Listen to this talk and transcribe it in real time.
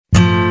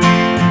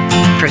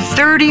for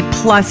 30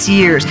 plus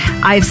years.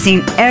 I've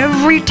seen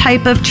every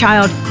type of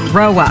child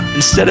grow up.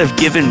 Instead of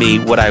giving me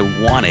what I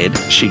wanted,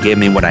 she gave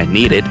me what I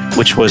needed,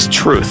 which was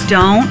truth.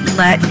 Don't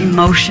let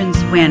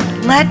emotions win.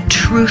 Let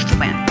truth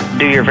win.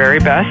 Do your very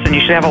best, and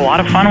you should have a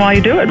lot of fun while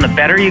you do it. And the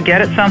better you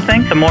get at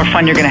something, the more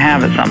fun you're going to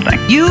have at something.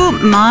 You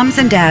moms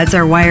and dads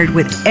are wired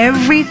with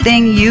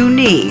everything you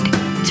need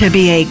to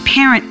be a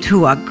parent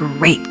to a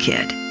great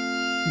kid.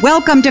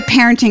 Welcome to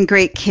Parenting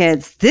Great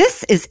Kids.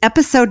 This is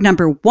episode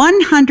number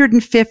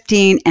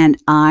 115, and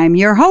I'm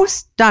your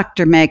host,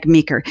 Dr. Meg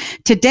Meeker.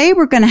 Today,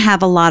 we're going to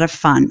have a lot of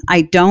fun.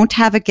 I don't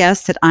have a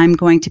guest that I'm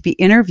going to be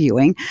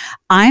interviewing.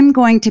 I'm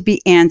going to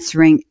be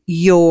answering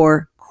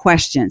your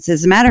questions.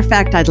 As a matter of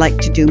fact, I'd like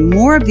to do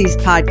more of these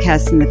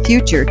podcasts in the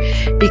future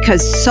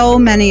because so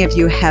many of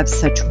you have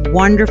such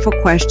wonderful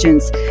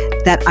questions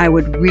that I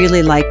would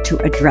really like to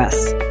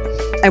address.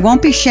 I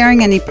won't be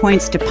sharing any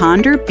points to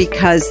ponder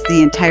because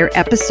the entire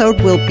episode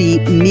will be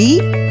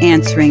me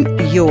answering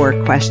your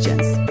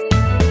questions.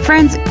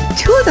 Friends,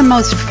 two of the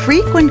most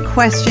frequent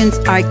questions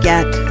I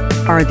get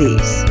are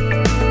these.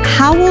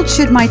 How old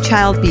should my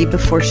child be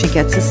before she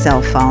gets a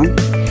cell phone?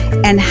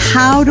 And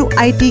how do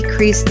I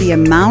decrease the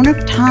amount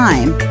of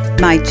time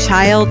my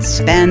child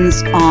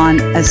spends on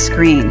a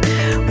screen?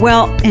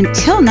 Well,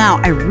 until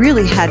now, I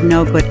really had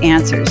no good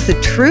answers. The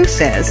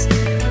truth is,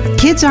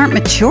 kids aren't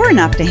mature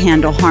enough to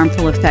handle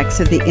harmful effects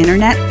of the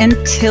internet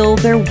until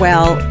they're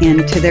well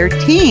into their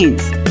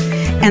teens.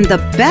 And the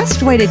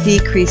best way to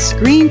decrease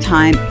screen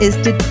time is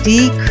to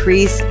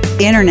decrease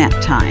internet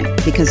time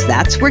because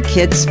that's where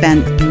kids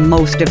spend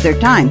most of their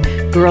time.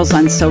 Girls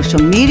on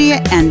social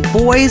media and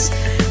boys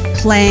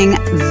playing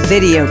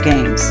video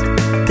games.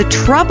 The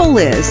trouble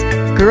is,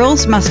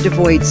 girls must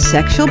avoid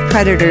sexual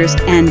predators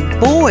and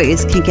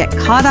boys can get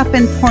caught up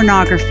in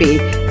pornography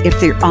if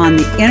they're on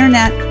the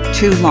internet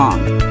too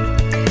long.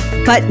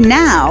 But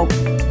now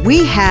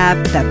we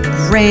have the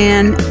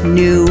brand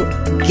new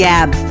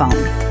Gab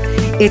phone.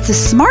 It's a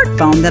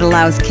smartphone that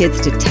allows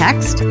kids to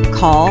text,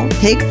 call,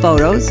 take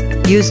photos,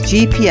 use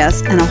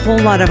GPS, and a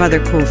whole lot of other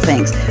cool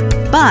things.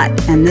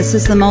 But, and this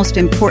is the most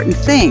important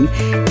thing,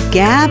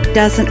 Gab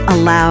doesn't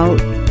allow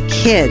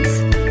kids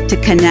to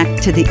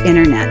connect to the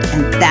internet.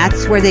 And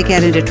that's where they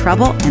get into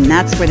trouble, and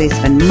that's where they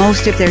spend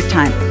most of their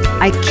time.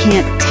 I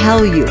can't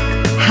tell you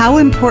how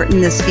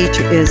important this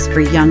feature is for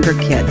younger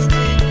kids.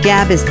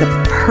 Gab is the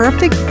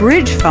perfect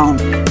bridge phone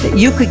that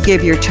you could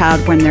give your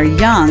child when they're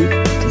young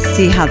to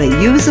see how they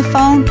use a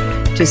phone,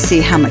 to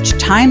see how much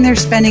time they're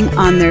spending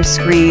on their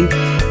screen,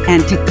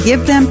 and to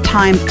give them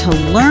time to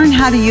learn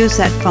how to use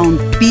that phone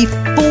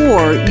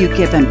before you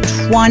give them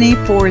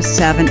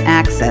 24/7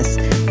 access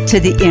to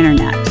the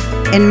internet.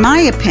 In my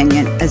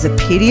opinion, as a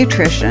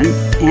pediatrician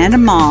and a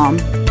mom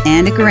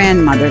and a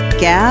grandmother,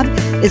 Gab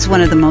is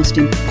one of the most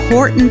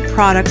important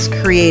products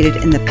created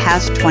in the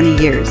past 20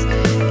 years.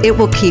 It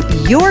will keep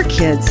your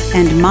kids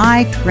and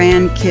my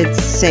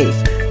grandkids safe.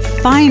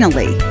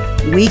 Finally,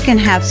 we can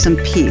have some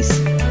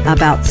peace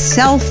about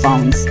cell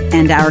phones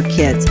and our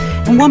kids.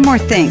 And one more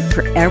thing,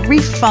 for every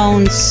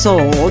phone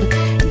sold,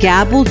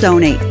 Gab will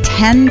donate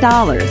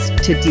 $10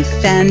 to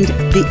defend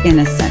the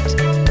innocent.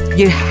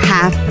 You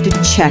have to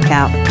check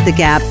out the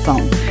Gab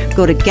phone.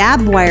 Go to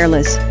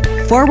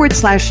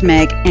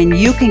GabWireless.com/Meg and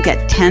you can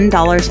get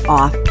 $10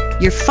 off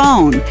your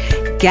phone.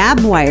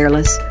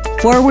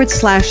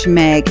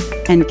 GabWireless.com/Meg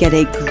and get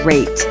a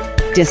great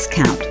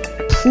discount.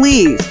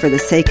 Please, for the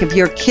sake of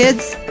your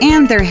kids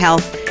and their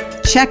health,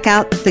 check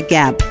out the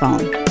Gab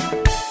phone.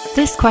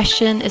 This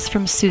question is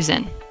from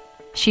Susan.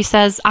 She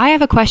says, I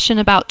have a question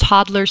about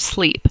toddler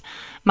sleep.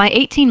 My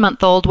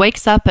 18-month-old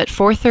wakes up at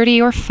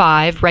 4:30 or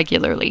 5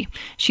 regularly.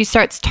 She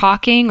starts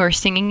talking or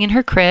singing in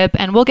her crib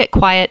and will get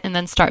quiet and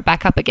then start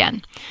back up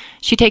again.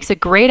 She takes a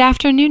great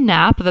afternoon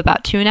nap of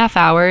about 2.5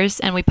 hours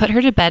and we put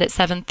her to bed at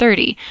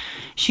 7:30.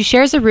 She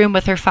shares a room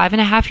with her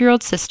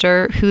 5.5-year-old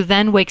sister who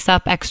then wakes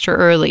up extra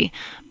early.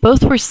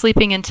 Both were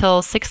sleeping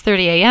until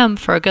 6:30 a.m.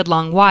 for a good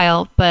long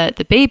while, but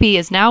the baby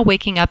is now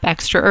waking up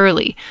extra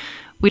early.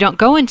 We don't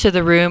go into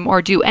the room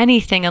or do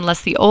anything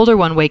unless the older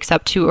one wakes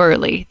up too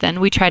early.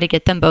 Then we try to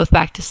get them both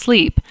back to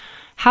sleep.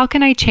 How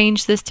can I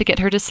change this to get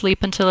her to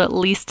sleep until at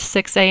least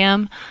 6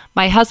 a.m.?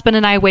 My husband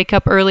and I wake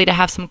up early to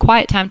have some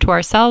quiet time to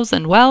ourselves,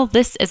 and well,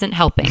 this isn't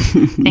helping.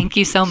 Thank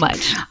you so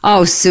much.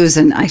 Oh,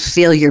 Susan, I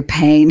feel your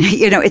pain.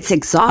 You know, it's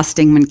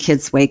exhausting when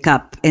kids wake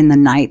up in the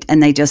night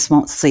and they just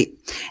won't sleep.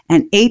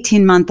 And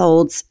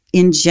 18-month-olds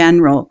in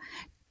general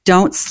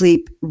don't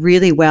sleep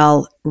really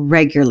well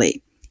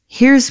regularly.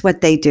 Here's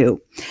what they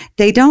do.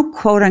 They don't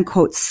quote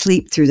unquote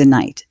sleep through the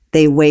night.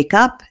 They wake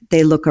up,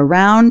 they look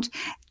around,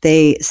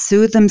 they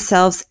soothe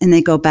themselves, and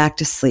they go back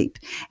to sleep.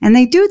 And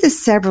they do this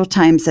several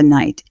times a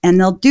night. And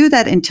they'll do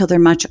that until they're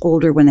much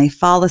older when they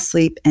fall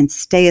asleep and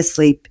stay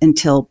asleep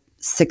until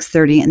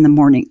 6:30 in the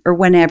morning or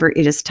whenever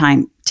it is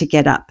time to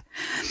get up.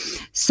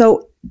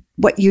 So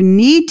what you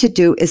need to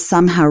do is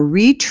somehow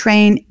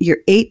retrain your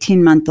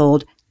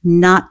 18-month-old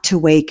not to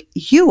wake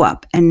you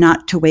up and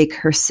not to wake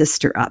her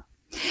sister up.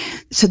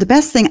 So the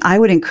best thing I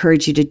would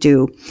encourage you to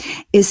do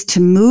is to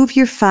move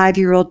your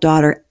 5-year-old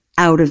daughter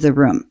out of the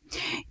room.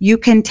 You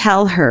can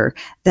tell her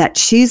that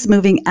she's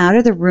moving out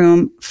of the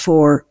room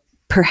for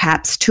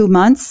perhaps 2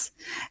 months,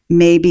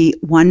 maybe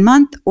 1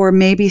 month, or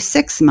maybe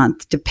 6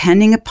 months,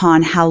 depending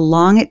upon how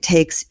long it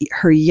takes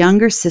her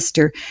younger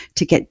sister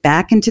to get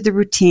back into the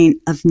routine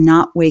of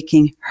not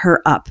waking her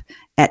up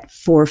at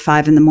 4 or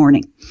 5 in the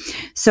morning.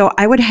 So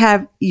I would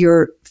have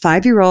your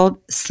 5-year-old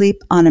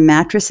sleep on a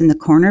mattress in the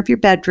corner of your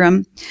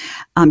bedroom.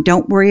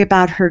 Don't worry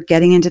about her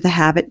getting into the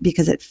habit,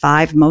 because at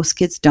 5, most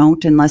kids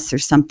don't unless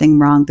there's something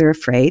wrong. They're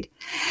afraid.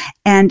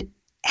 And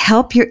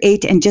help your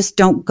 8, and just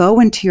don't go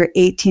into your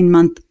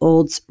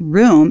 18-month-old's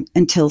room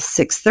until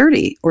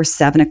 6:30 or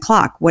 7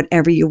 o'clock,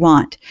 whatever you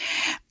want.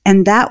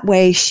 And that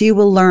way she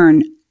will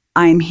learn,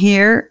 I'm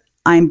here,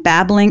 I'm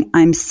babbling,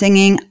 I'm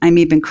singing, I'm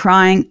even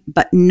crying,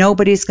 but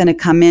nobody's going to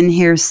come in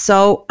here,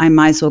 so I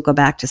might as well go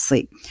back to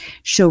sleep.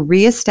 She'll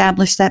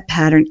reestablish that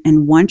pattern,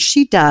 and once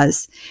she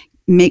does,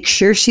 make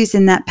sure she's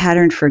in that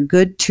pattern for a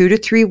good 2 to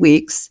 3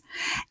 weeks,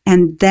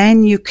 and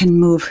then you can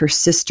move her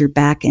sister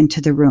back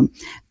into the room.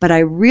 But I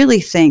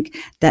really think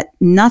that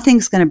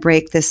nothing's going to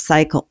break this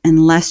cycle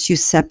unless you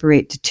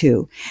separate the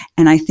two.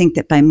 And I think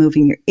that by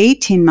moving your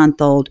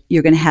 18-month-old,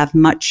 you're going to have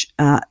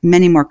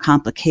many more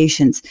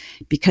complications,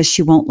 because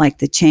she won't like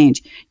the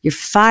change. Your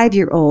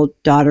 5-year-old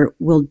daughter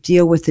will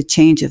deal with the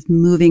change of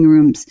moving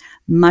rooms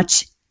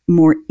much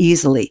more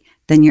easily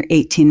than your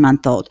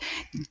 18-month-old.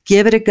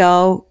 Give it a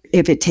go.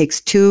 If it takes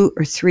 2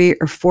 or 3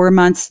 or 4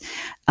 months,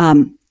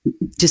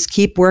 just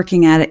keep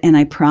working at it, and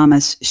I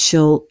promise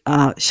she'll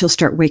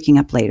start waking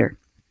up later.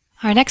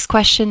 Our next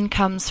question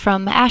comes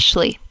from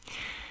Ashley.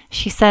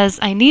 She says,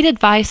 I need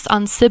advice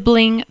on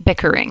sibling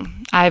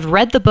bickering. I've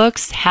read the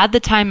books, had the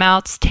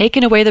timeouts,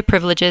 taken away the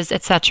privileges,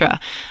 etc.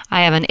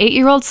 I have an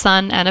 8-year-old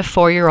son and a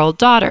 4-year-old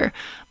daughter.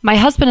 My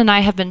husband and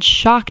I have been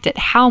shocked at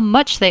how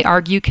much they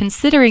argue,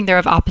 considering they're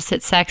of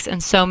opposite sex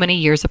and so many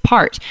years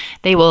apart.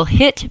 They will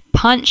hit,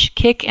 punch,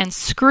 kick, and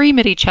scream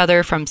at each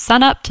other from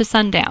sunup to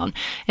sundown.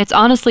 It's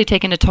honestly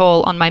taken a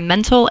toll on my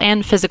mental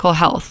and physical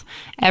health.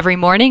 Every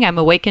morning I'm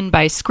awakened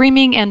by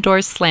screaming and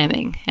doors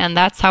slamming, and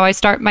that's how I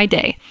start my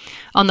day.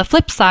 On the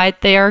flip side,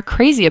 they are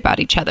crazy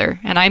about each other,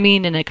 and I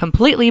mean in a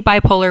completely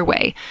bipolar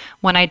way.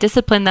 When I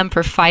discipline them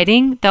for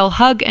fighting, they'll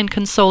hug and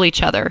console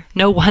each other.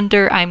 No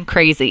wonder I'm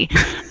crazy.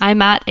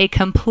 I'm at a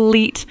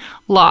complete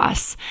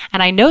loss.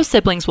 And I know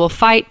siblings will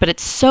fight, but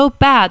it's so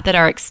bad that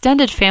our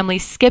extended family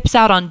skips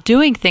out on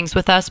doing things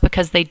with us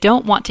because they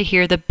don't want to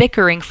hear the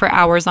bickering for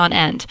hours on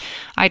end.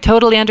 I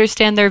totally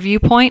understand their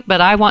viewpoint, but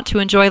I want to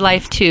enjoy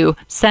life too.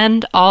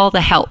 Send all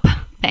the help.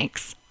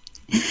 Thanks.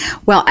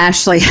 Well,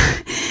 Ashley,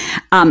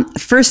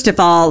 first of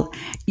all,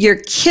 your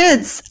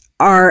kids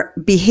are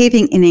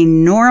behaving in a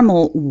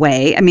normal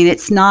way. I mean,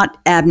 it's not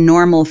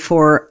abnormal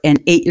for an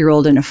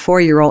 8-year-old and a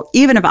 4-year-old,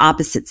 even of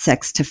opposite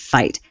sex, to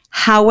fight.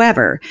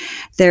 However,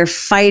 their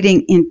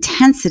fighting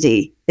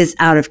intensity is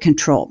out of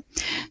control.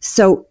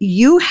 So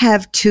you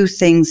have 2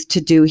 things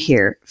to do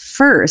here.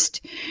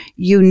 First,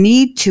 you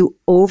need to,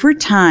 over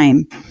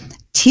time,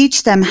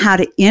 teach them how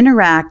to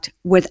interact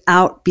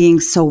without being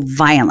so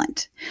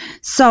violent.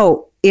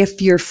 So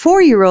if your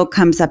 4-year-old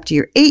comes up to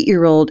your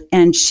 8-year-old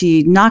and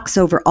she knocks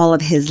over all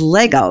of his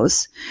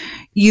Legos,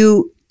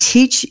 you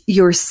teach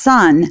your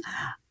son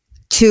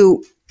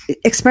to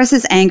express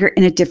his anger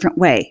in a different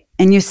way.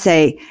 And you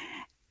say,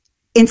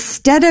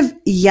 instead of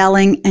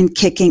yelling and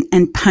kicking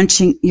and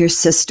punching your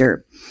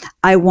sister,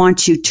 I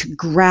want you to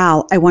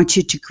growl. I want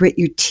you to grit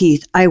your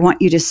teeth. I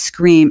want you to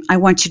scream. I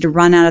want you to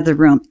run out of the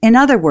room. In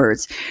other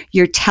words,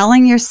 you're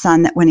telling your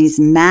son that when he's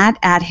mad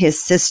at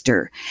his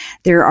sister,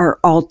 there are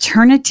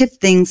alternative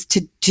things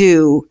to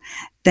do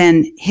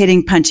than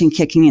hitting, punching,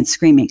 kicking, and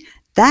screaming.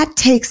 That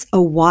takes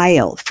a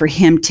while for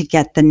him to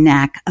get the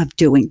knack of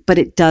doing, but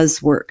it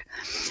does work.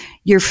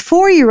 Your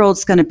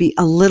 4-year-old's going to be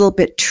a little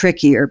bit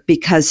trickier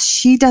because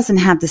she doesn't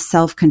have the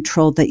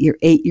self-control that your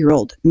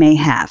 8-year-old may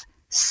have.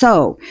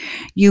 So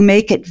you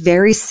make it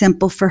very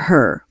simple for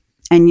her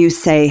and you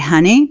say,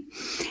 honey,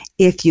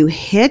 if you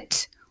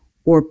hit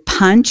or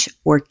punch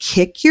or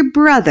kick your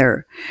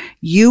brother,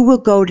 you will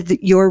go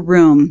to your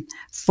room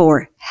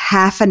for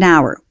half an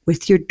hour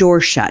with your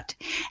door shut.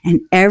 And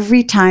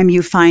every time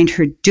you find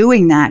her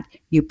doing that,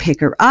 you pick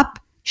her up,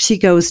 she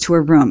goes to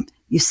her room.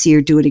 You see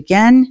her do it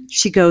again,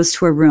 she goes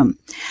to her room.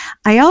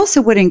 I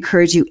also would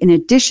encourage you, in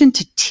addition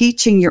to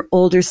teaching your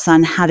older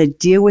son how to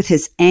deal with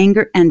his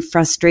anger and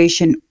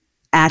frustration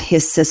at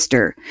his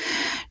sister,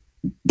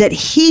 that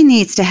he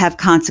needs to have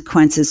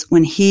consequences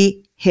when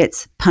he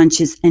hits,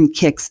 punches, and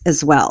kicks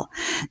as well.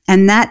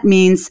 And that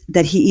means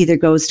that he either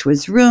goes to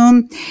his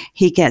room,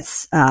 he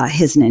gets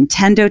his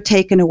Nintendo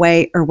taken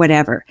away, or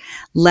whatever.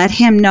 Let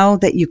him know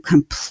that you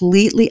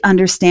completely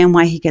understand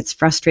why he gets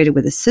frustrated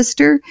with his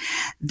sister,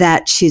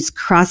 that she's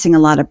crossing a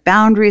lot of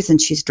boundaries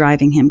and she's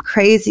driving him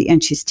crazy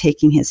and she's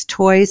taking his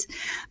toys,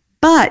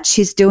 but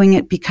she's doing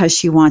it because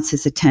she wants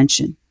his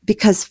attention.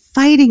 Because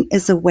fighting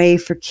is a way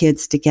for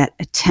kids to get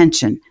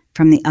attention,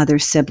 from the other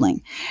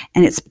sibling.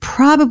 And it's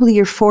probably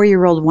your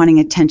 4-year-old wanting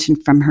attention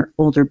from her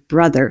older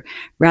brother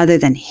rather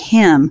than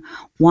him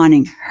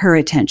wanting her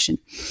attention.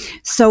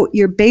 So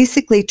you're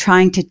basically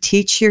trying to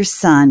teach your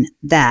son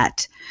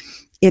that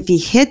if he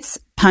hits,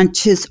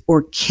 punches,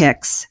 or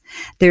kicks,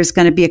 there's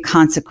going to be a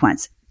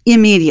consequence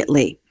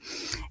immediately.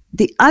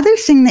 The other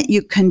thing that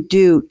you can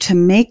do to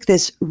make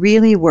this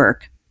really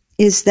work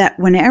is that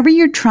whenever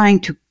you're trying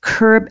to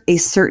curb a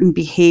certain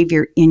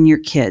behavior in your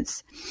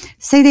kids,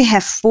 say they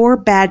have 4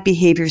 bad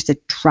behaviors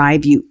that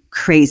drive you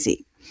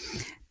crazy,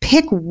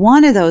 pick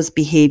one of those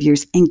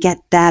behaviors and get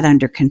that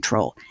under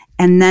control,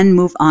 and then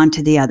move on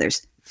to the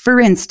others. For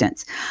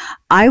instance,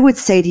 I would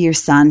say to your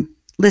son,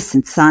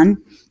 listen,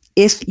 son,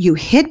 if you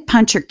hit,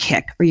 punch, or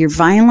kick, or you're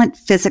violent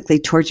physically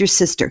towards your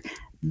sister,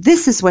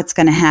 this is what's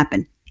going to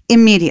happen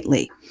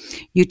immediately.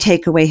 You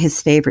take away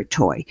his favorite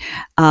toy.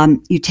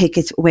 You take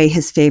away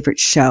his favorite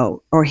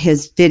show or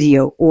his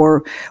video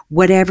or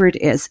whatever it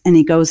is, and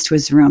he goes to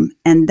his room.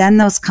 And then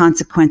those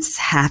consequences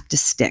have to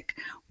stick.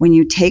 When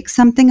you take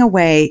something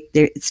away,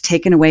 it's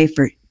taken away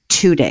for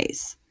 2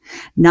 days.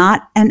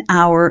 Not an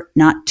hour,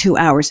 not 2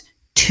 hours,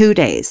 2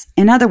 days.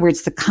 In other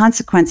words, the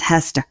consequence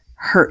has to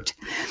hurt.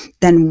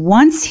 Then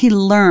once he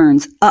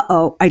learns,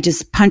 I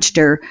just punched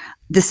her,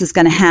 this is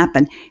going to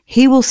happen,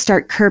 he will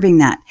start curbing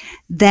that.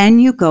 Then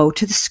you go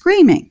to the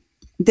screaming.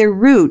 They're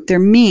rude, they're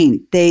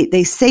mean,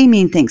 they say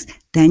mean things.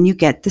 Then you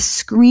get the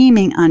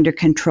screaming under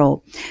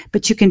control.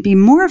 But you can be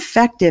more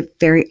effective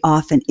very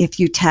often if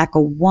you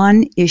tackle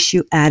one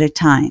issue at a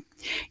time.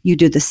 You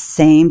do the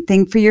same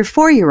thing for your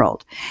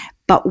 4-year-old.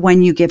 But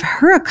when you give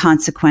her a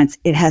consequence,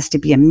 it has to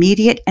be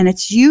immediate, and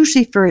it's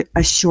usually for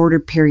a shorter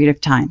period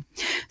of time.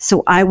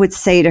 So I would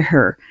say to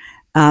her,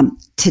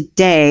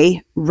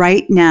 today,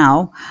 right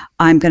now,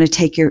 I'm going to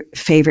take your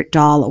favorite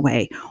doll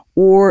away,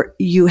 or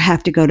you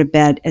have to go to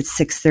bed at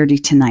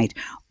 6:30 tonight,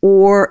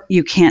 or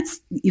you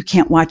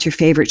can't watch your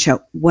favorite show.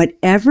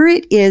 Whatever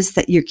it is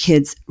that your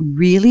kids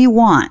really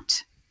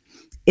want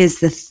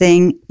is the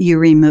thing you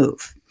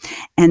remove.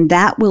 And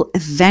that will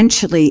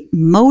eventually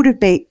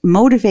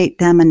motivate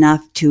them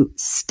enough to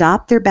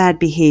stop their bad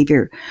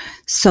behavior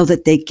so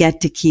that they get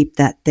to keep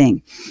that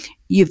thing.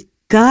 You've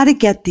got to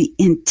get the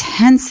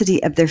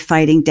intensity of their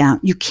fighting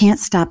down. You can't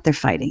stop their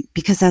fighting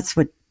because that's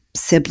what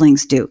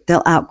siblings do.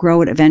 They'll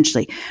outgrow it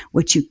eventually.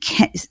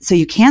 So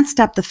you can't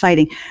stop the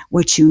fighting.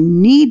 What you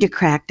need to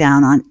crack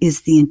down on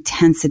is the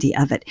intensity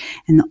of it.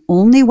 And the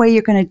only way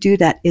you're going to do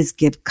that is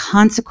give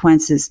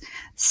consequences,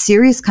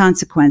 serious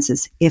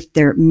consequences, if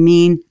they're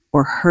mean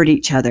or hurt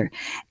each other.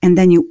 And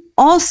then you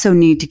also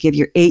need to give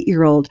your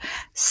 8-year-old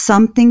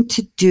something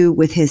to do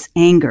with his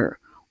anger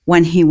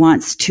when he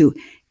wants to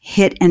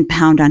hit and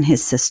pound on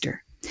his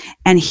sister.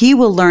 And he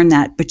will learn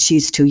that, but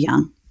she's too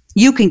young.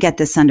 You can get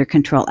this under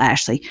control,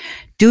 Ashley.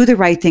 Do the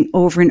right thing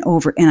over and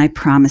over, and I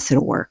promise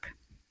it'll work.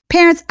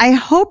 Parents, I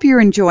hope you're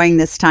enjoying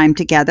this time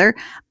together.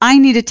 I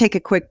need to take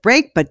a quick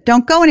break, but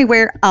don't go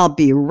anywhere. I'll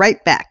be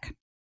right back.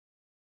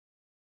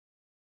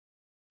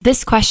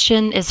 This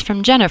question is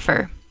from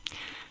Jennifer.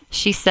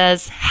 She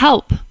says,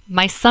 help.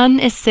 My son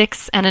is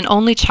 6 and an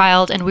only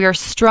child, and we are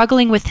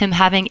struggling with him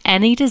having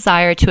any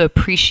desire to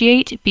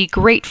appreciate, be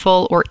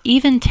grateful, or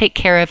even take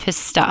care of his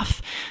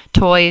stuff,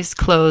 toys,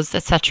 clothes,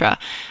 etc.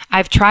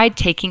 I've tried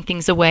taking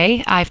things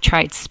away. I've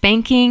tried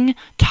spanking,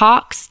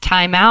 talks,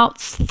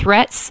 timeouts,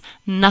 threats.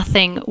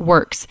 Nothing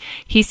works.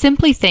 He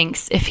simply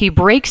thinks if he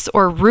breaks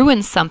or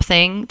ruins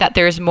something, that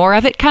there's more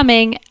of it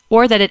coming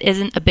or that it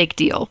isn't a big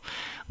deal.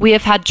 We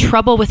have had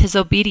trouble with his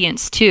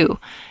obedience too.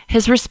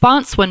 His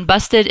response when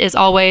busted is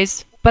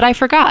always, "But I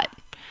forgot."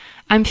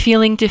 I'm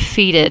feeling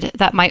defeated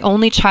that my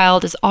only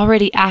child is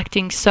already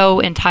acting so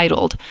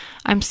entitled.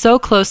 I'm so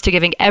close to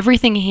giving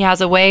everything he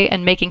has away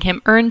and making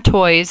him earn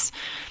toys,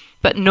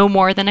 but no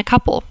more than a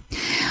couple.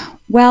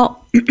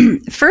 Well,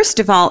 first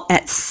of all,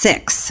 at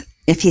 6,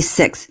 if he's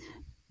 6,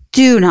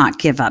 do not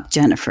give up,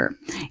 Jennifer.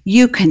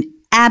 You can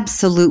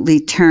absolutely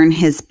turn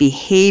his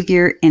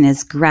behavior and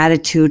his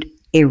gratitude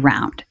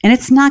around. And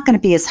it's not going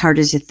to be as hard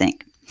as you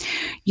think.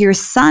 Your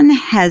son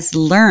has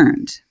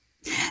learned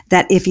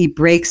that if he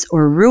breaks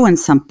or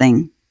ruins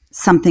something,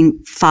 something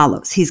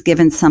follows. He's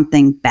given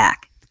something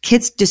back.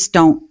 Kids just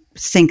don't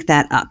think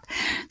that up.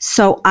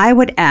 So I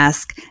would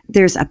ask,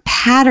 there's a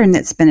pattern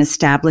that's been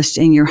established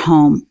in your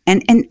home.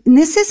 And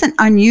this isn't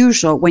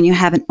unusual when you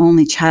have an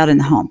only child in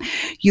the home.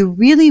 You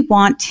really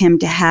want him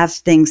to have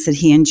things that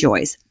he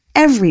enjoys.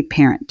 Every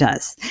parent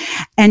does.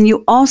 And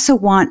you also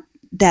want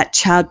that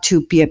child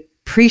to be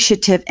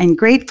appreciative and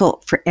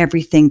grateful for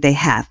everything they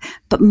have.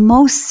 But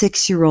most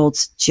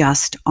 6-year-olds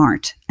just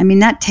aren't. I mean,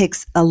 that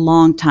takes a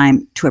long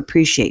time to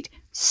appreciate.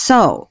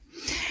 So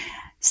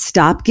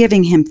stop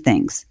giving him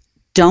things.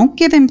 Don't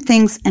give him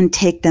things and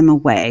take them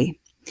away.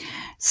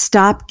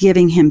 Stop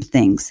giving him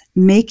things.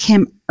 Make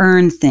him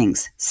earn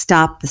things.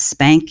 Stop the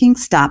spanking,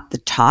 stop the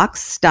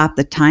talks, stop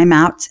the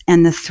timeouts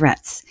and the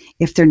threats.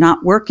 If they're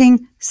not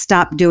working,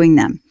 stop doing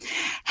them.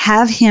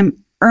 Have him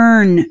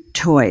earn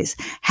toys.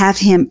 Have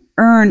him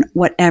earn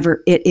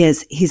whatever it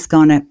is he's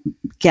going to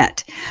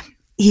get.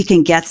 He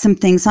can get some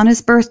things on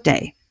his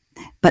birthday.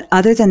 But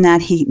other than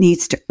that, he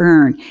needs to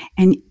earn.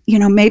 And,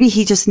 maybe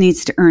he just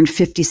needs to earn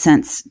 50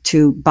 cents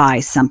to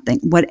buy something.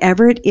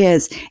 Whatever it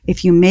is,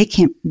 if you make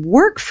him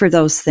work for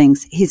those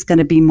things, he's going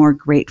to be more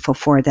grateful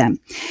for them.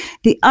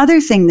 The other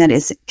thing that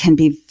can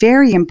be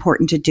very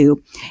important to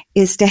do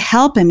is to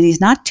help him, and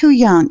he's not too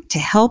young, to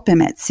help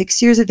him at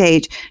 6 years of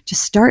age to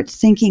start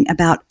thinking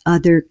about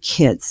other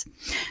kids.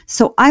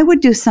 So I would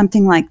do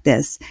something like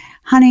this.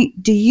 Honey,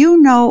 do you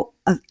know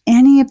of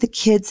any of the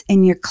kids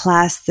in your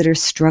class that are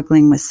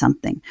struggling with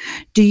something?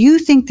 Do you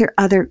think there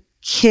are other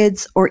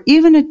kids or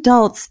even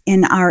adults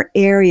in our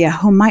area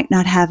who might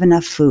not have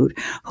enough food,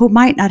 who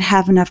might not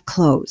have enough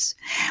clothes?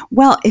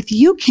 Well, if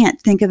you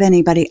can't think of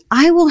anybody,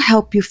 I will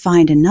help you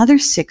find another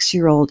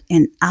 6-year-old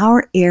in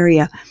our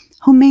area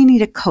who may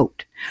need a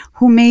coat,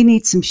 who may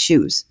need some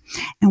shoes.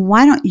 And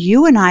why don't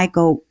you and I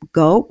go,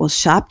 we'll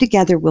shop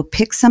together, we'll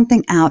pick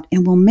something out,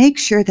 and we'll make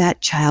sure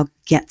that child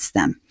gets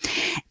them.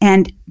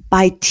 And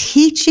by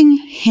teaching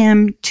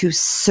him to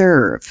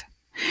serve,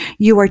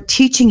 you are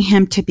teaching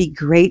him to be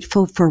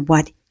grateful for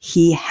what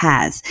he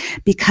has,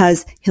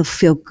 because he'll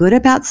feel good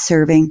about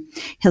serving.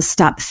 He'll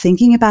stop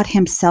thinking about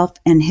himself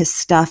and his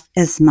stuff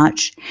as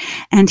much.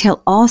 And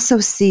he'll also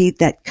see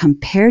that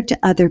compared to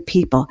other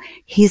people,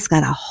 he's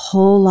got a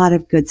whole lot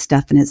of good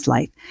stuff in his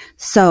life.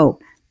 So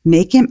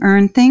make him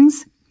earn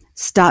things.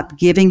 Stop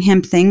giving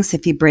him things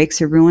if he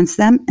breaks or ruins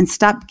them, and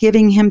stop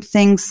giving him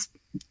things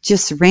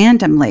just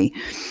randomly.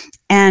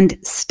 And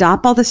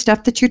stop all the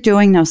stuff that you're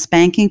doing. No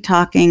spanking,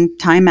 talking,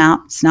 time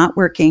out. It's not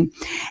working.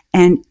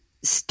 And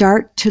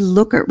start to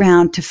look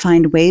around to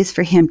find ways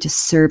for him to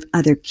serve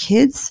other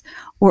kids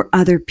or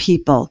other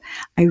people.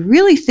 I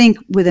really think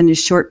within a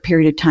short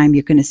period of time,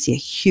 you're going to see a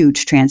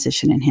huge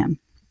transition in him.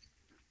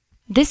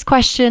 This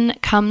question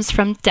comes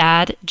from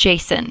Dad,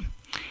 Jason.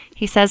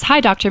 He says,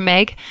 "Hi, Dr.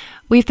 Meg.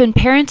 We've been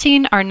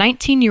parenting our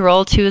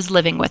 19-year-old who is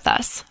living with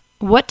us.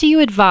 What do you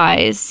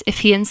advise if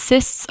he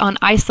insists on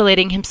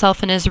isolating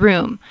himself in his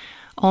room,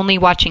 only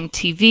watching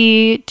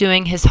TV,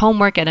 doing his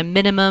homework at a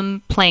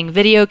minimum, playing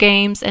video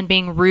games, and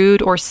being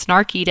rude or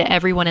snarky to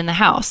everyone in the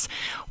house?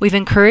 We've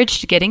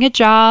encouraged getting a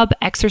job,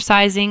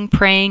 exercising,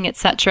 praying,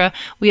 etc.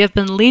 We have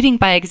been leading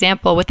by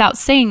example without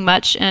saying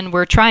much, and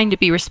we're trying to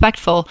be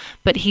respectful,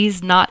 but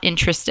he's not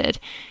interested.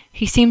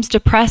 He seems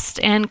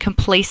depressed and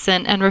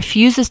complacent and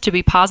refuses to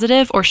be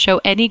positive or show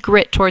any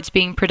grit towards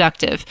being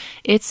productive.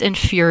 It's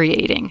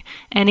infuriating.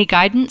 Any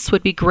guidance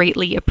would be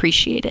greatly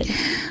appreciated."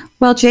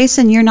 Well,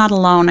 Jason, you're not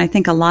alone. I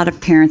think a lot of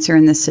parents are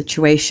in this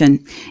situation.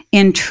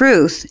 In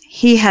truth,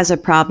 he has a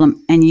problem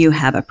and you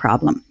have a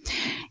problem.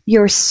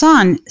 Your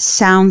son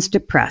sounds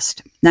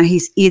depressed. Now,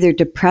 he's either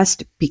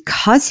depressed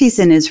because he's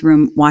in his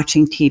room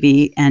watching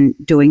TV and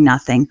doing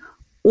nothing,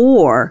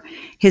 or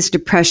his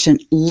depression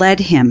led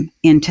him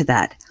into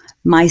that.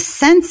 My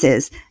sense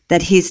is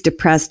that he's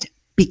depressed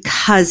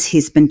because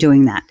he's been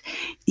doing that.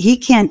 He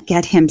can't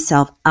get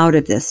himself out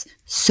of this,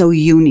 so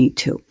you need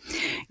to.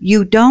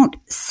 You don't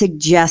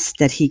suggest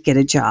that he get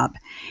a job.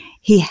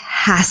 He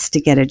has to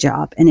get a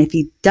job. And if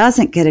he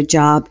doesn't get a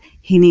job,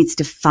 he needs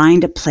to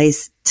find a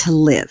place to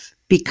live,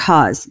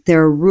 because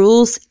there are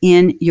rules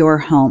in your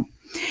home.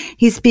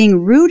 He's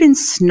being rude and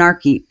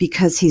snarky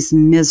because he's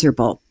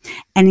miserable.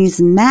 And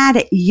he's mad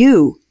at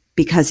you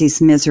because he's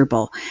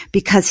miserable,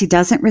 because he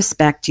doesn't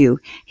respect you.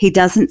 He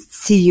doesn't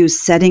see you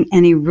setting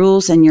any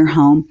rules in your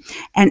home.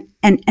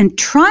 And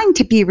trying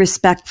to be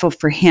respectful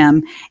for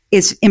him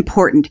is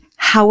important.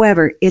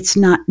 However, it's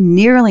not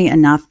nearly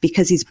enough,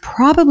 because he's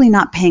probably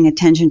not paying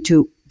attention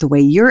to the way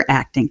you're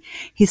acting.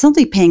 He's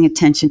only paying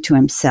attention to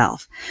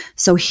himself.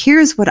 So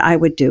here's what I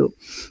would do.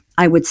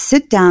 I would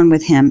sit down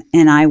with him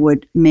and I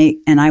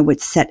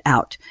would set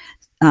out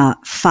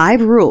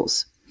 5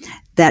 rules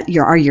that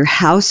are your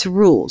house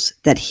rules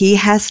that he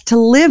has to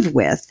live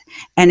with.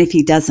 And if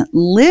he doesn't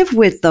live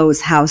with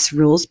those house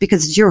rules,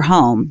 because it's your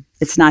home,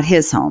 it's not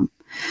his home,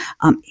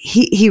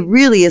 he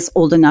really is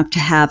old enough to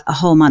have a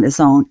home on his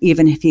own,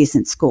 even if he's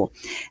in school.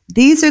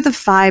 These are the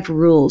 5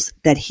 rules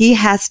that he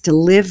has to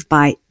live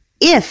by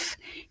if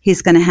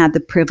he's going to have the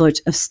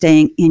privilege of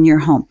staying in your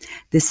home.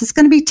 This is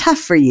going to be tough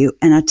for you,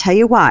 and I'll tell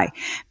you why.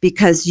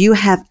 Because you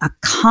have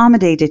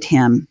accommodated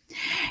him.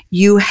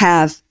 You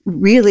have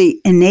really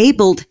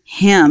enabled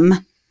him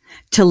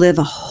to live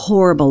a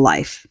horrible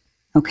life.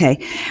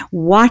 Okay?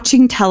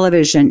 Watching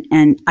television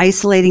and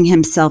isolating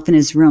himself in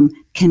his room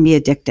can be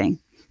addicting.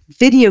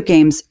 Video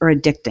games are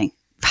addicting.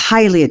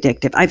 Highly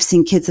addictive. I've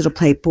seen kids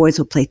boys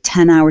will play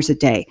 10 hours a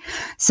day.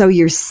 So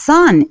your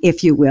son,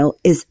 if you will,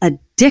 is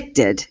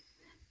addicted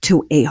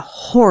to a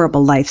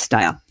horrible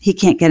lifestyle. He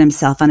can't get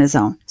himself on his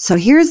own. So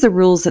here's the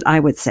rules that I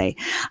would say.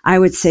 I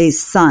would say,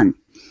 son,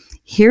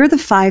 here are the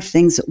 5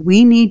 things that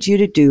we need you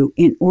to do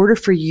in order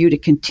for you to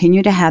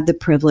continue to have the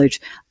privilege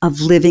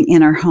of living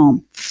in our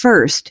home.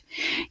 First,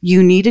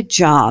 you need a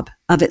job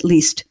of at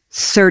least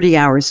 30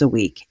 hours a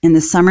week. In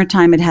the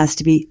summertime, it has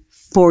to be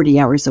 40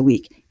 hours a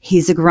week.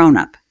 He's a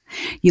grown-up.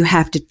 You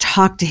have to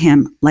talk to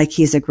him like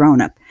he's a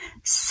grown-up.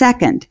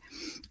 Second,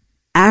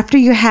 After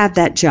you have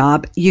that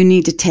job, you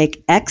need to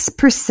take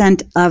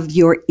X% of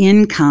your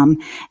income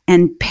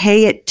and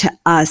pay it to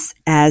us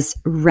as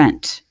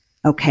rent.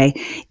 Okay.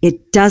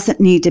 It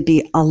doesn't need to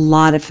be a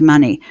lot of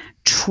money.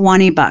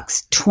 $20,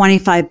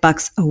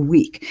 $25 a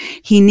week.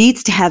 He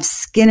needs to have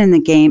skin in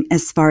the game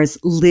as far as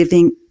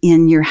living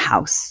in your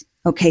house.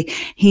 Okay.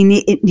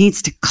 It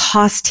needs to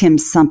cost him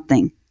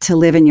something to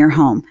live in your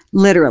home,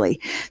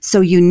 literally. So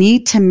you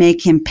need to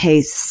make him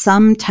pay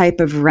some type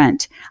of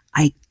rent.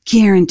 I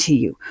guarantee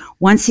you,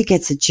 once he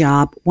gets a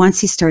job,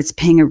 once he starts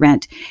paying a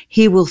rent,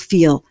 he will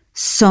feel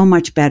so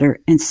much better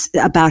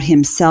about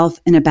himself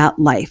and about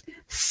life.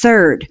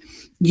 Third,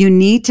 you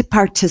need to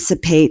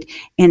participate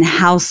in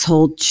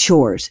household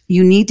chores.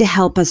 You need to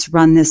help us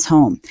run this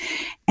home.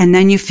 And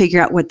then you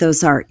figure out what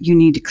those are. You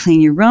need to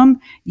clean your room.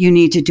 You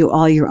need to do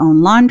all your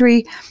own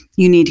laundry.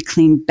 You need to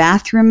clean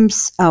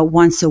bathrooms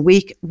once a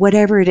week,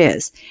 whatever it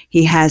is.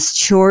 He has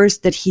chores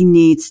that he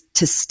needs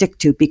to stick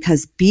to,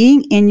 because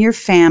being in your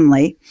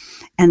family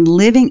and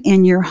living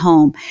in your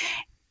home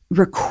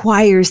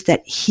requires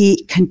that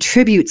he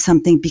contribute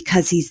something,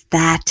 because he's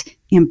that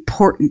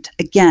important.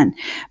 Again,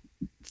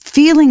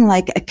 feeling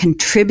like a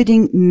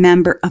contributing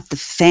member of the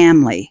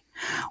family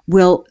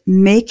will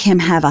make him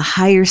have a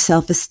higher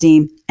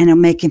self-esteem, and it'll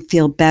make him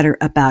feel better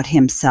about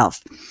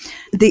himself.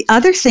 The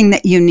other thing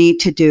that you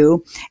need to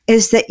do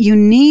is that you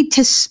need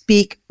to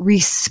speak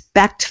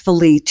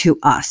respectfully to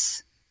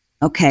us.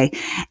 Okay.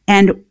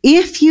 And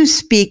if you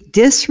speak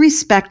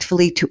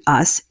disrespectfully to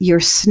us, you're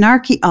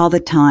snarky all the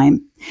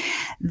time,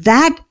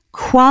 that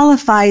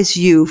qualifies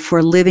you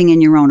for living in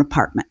your own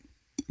apartment.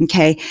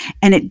 Okay.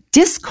 And it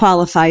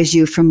disqualifies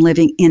you from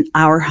living in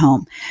our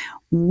home.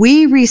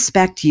 We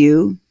respect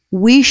you.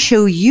 We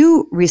show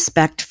you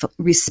respect.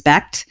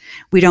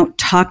 We don't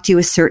talk to you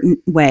a certain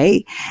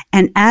way.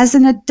 And as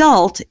an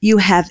adult, you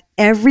have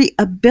every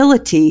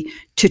ability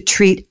to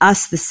treat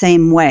us the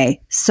same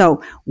way.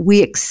 So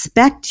we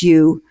expect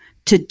you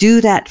to do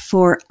that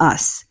for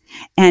us.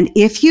 And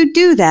if you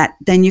do that,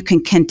 then you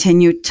can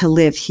continue to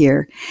live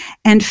here.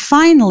 And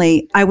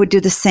finally, I would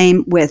do the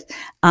same with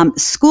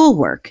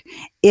schoolwork.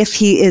 If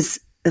he is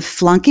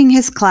flunking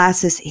his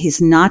classes, he's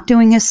not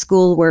doing his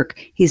schoolwork,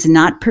 he's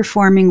not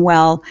performing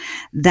well,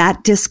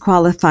 that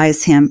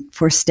disqualifies him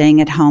for staying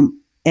at home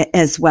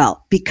as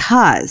well.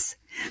 Because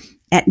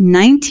at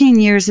 19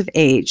 years of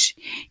age,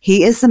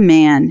 he is a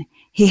man,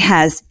 he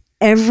has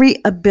every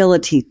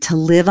ability to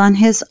live on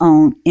his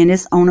own in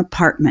his own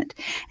apartment.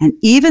 And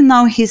even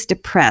though he's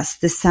depressed,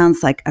 this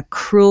sounds like a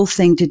cruel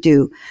thing to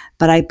do,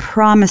 but I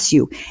promise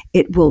you,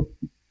 it will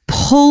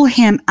pull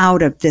him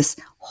out of this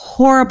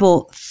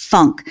horrible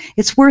funk.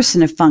 It's worse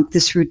than a funk,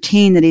 this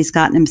routine that he's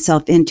gotten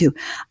himself into.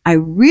 I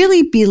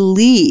really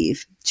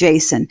believe,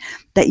 Jason,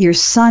 that your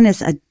son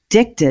is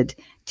addicted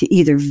to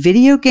either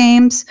video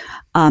games,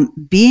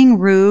 being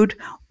rude,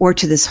 or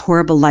to this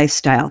horrible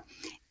lifestyle.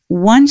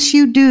 Once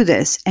you do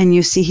this and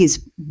you see he's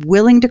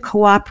willing to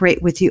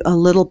cooperate with you a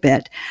little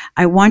bit,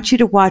 I want you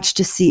to watch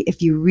to see if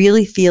you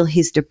really feel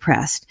he's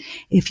depressed.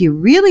 If you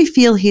really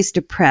feel he's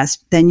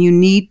depressed, then you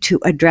need to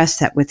address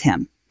that with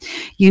him.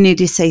 You need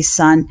to say,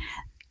 son,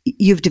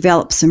 you've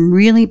developed some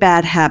really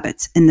bad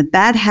habits, and the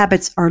bad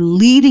habits are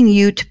leading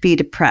you to be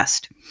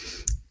depressed.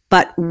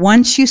 But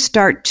once you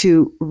start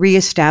to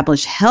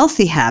reestablish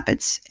healthy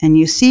habits, and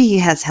you see he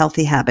has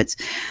healthy habits,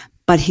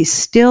 but he's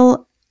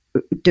still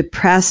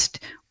depressed,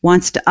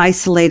 wants to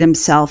isolate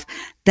himself,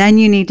 then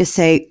you need to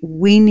say,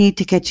 we need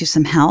to get you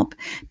some help,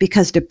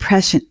 because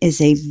depression is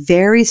a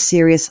very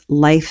serious,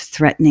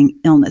 life-threatening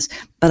illness.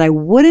 But I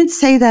wouldn't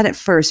say that at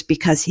first,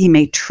 because he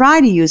may try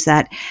to use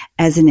that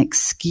as an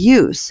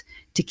excuse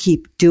to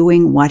keep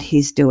doing what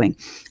he's doing.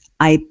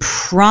 I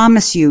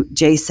promise you,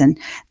 Jason,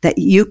 that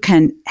you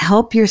can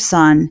help your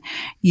son.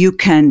 You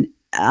can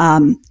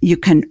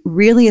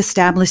really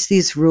establish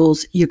these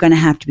rules. You're going to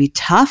have to be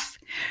tough.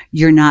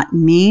 You're not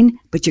mean,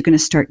 but you're going to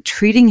start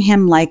treating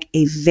him like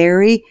a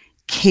very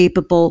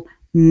capable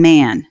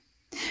man.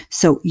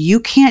 So you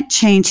can't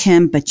change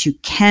him, but you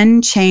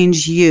can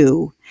change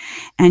you.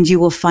 And you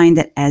will find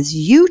that as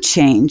you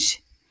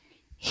change,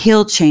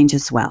 he'll change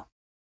as well.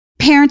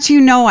 Parents,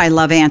 you know I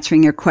love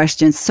answering your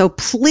questions, so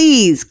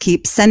please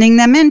keep sending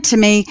them in to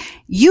me.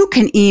 You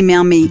can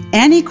email me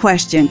any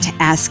question to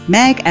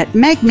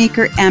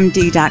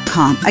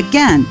askmeg@megmeekermd.com.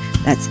 Again,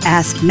 that's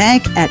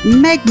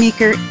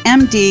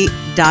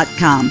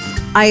askmeg@megmeekermd.com.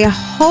 I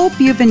hope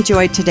you've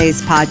enjoyed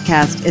today's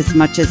podcast as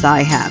much as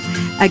I have.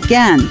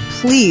 Again,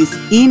 please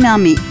email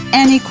me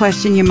any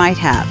question you might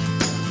have.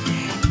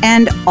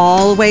 And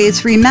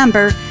always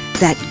remember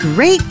that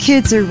great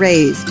kids are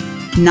raised,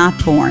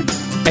 not born.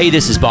 Hey,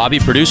 this is Bobby,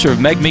 producer of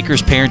Meg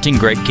Meeker's Parenting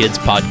Great Kids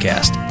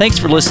podcast. Thanks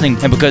for listening,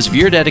 and because of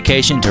your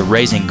dedication to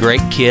raising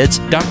great kids,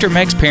 Dr.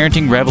 Meg's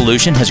Parenting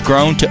Revolution has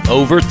grown to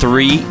over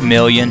 3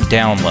 million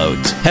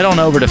downloads. Head on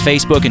over to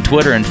Facebook and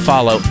Twitter and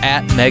follow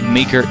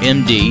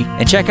 @MegMeekerMD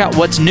and check out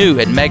what's new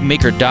at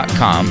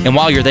megmeeker.com. And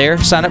while you're there,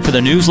 sign up for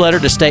the newsletter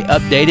to stay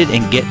updated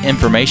and get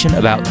information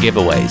about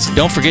giveaways.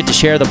 Don't forget to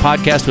share the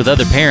podcast with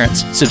other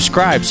parents,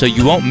 subscribe so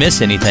you won't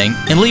miss anything,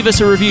 and leave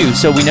us a review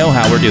so we know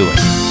how we're doing.